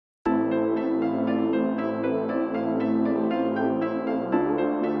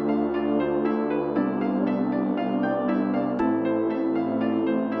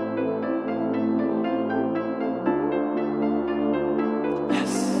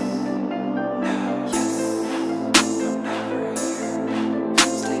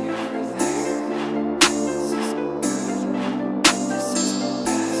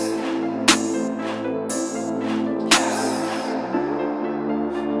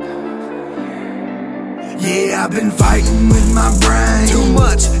Yeah, I've been fighting with my brain. Too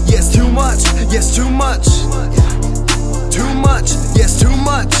much, yes too much, yes too much. Too much, yes too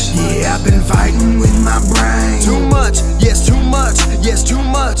much. Yeah, I've been fighting with my brain. Too much, yes too much, yes too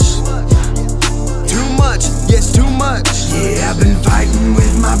much. Too much, yes too much. Yeah, I've been fighting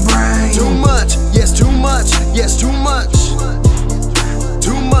with my brain. Too much, yes too much, yes too much.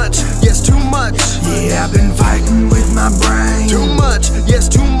 Too much, yes too much. Yeah, I've been fighting with my brain. Too much, yes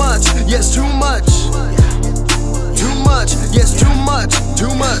too much, yes too much. Too much, yes too much,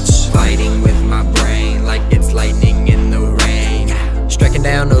 too much. Fighting with my brain like it's lightning in the rain. Striking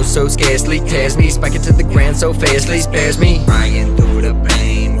down oh so scarcely tears me, spiking to the ground so fastly spares me. Crying through the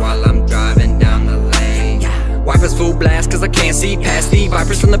pain while I'm driving down the lane. Wipers full blast cause I can't see past the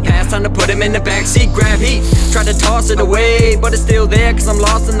vipers from the past. Time to put him in the backseat, grab heat. Try to toss it away, but it's still there cause I'm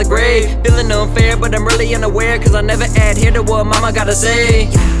lost in the grave. Feeling unfair but I'm really unaware cause I never adhere to what mama gotta say.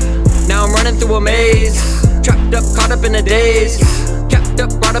 Now I'm running through a maze, trapped up, caught up in a daze. Kept up,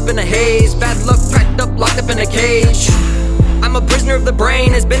 brought up in a haze. Bad luck, cracked up, locked up in a cage. I'm a prisoner of the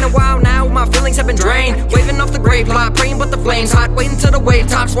brain. It's been a while now, my feelings have been drained. Waving off the grave plot, praying but the flames hot. Waiting till the wave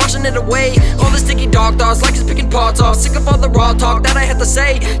tops, washing it away. All the sticky dark thoughts, like it's picking parts off. Sick of all the raw talk that I had to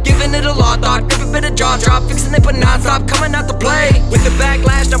say. Giving it a lot thought, grip a bit of jaw drop. Fixing it but not stop, coming out to play. With the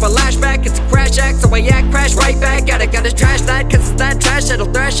backlash, now a lashback. It's a crash act, so I act, crash right back. Gotta trash that, cause it's that trash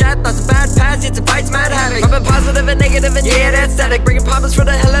that'll thrash at. Thoughts of bad past, it's invites mad havoc. I've been positive and negative and yeah, that's static. Bringing problems for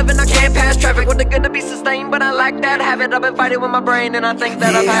the hell of it, I can't pass traffic. Want the good to be sustained, but I lack that habit. I've been fighting with my brain and I think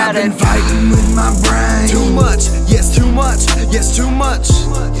that I've had it. I've been fighting with my brain. Too much, yes too much, yes too much.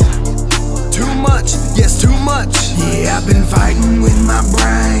 Too much, yes too much. Yeah, I've been fighting with my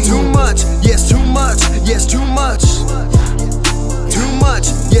brain. Too much, yes too much, yes too much. Too much,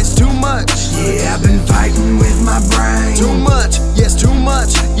 yes too much. Yeah, I've been fighting with my brain. Too much, yes too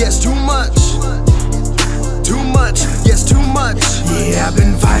much, yes too much. Too much, yes too much. Yeah, I've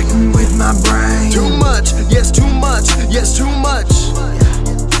been fighting with my brain. Too much, yes too much, yes too much.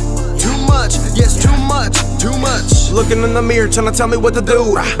 Too much, yes too much, too much. Looking in the mirror, trying to tell me what to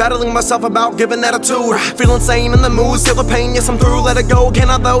do. Battling myself about giving attitude. Feeling sane in the mood, still the pain, yes I'm through. Let it go, can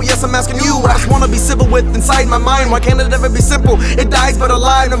I though? Yes I'm asking you. I just wanna be civil with inside my mind. Why can't it ever be simple? It dies but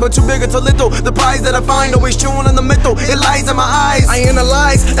alive, never too big or too little. The prize that I find, always chewing in the middle. It lies in my eyes, I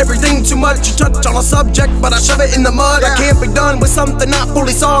analyze everything too much. You touch on a subject, but I shove it in the mud. I can't be done with something not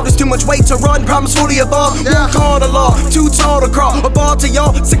fully solved. There's too much weight to run, problems fully evolved. Won't call the law, too tall to crawl. A ball to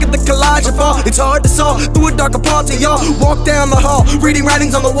y'all, sick of the collage of fall. It's hard to solve through a darker part to y'all. Walk down the hall, reading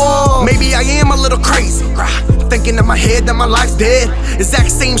writings on the wall. Maybe I am a little crazy, thinking in my head that my life's dead.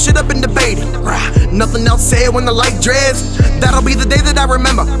 Exact same shit I've been debating. Nothing else said when the light dreads. That'll be the day that I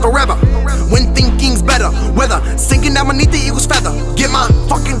remember forever. When thinking's better, weather sinking down beneath the eagle's feather. Get my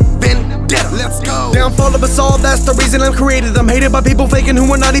fucking vendetta. Let's go. Downfall of us all, that's the reason I'm created. I'm hated by people faking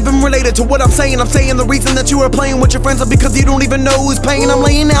who are not even related to what I'm saying. I'm saying the reason that you are playing with your friends are because you don't even know who's playing. I'm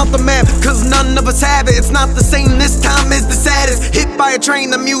laying out the map, cause none of us have it. It's not the same this time, it's the saddest. Hit by a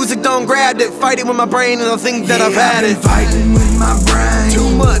train, the music don't grab it. Fighting with my brain and I think that I've had it. I've been fighting with my brain. Too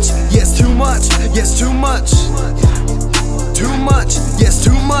much, yes too much, yes too much. Too much, yes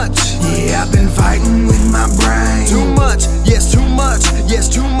too much. Yeah, I've been fighting with my brain. Too much, yes too much, yes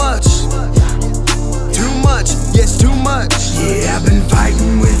too much. Too much, yes too much. Yeah, I've been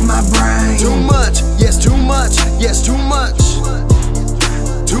fighting with my brain. Too much, yes too much, yes too much.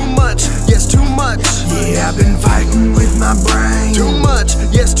 Too much, yes too much. Yeah, I've been fighting with my brain. Too much,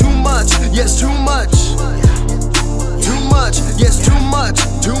 yes too much, yes too much. Too much, yes too much,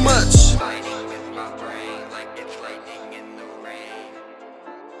 too much.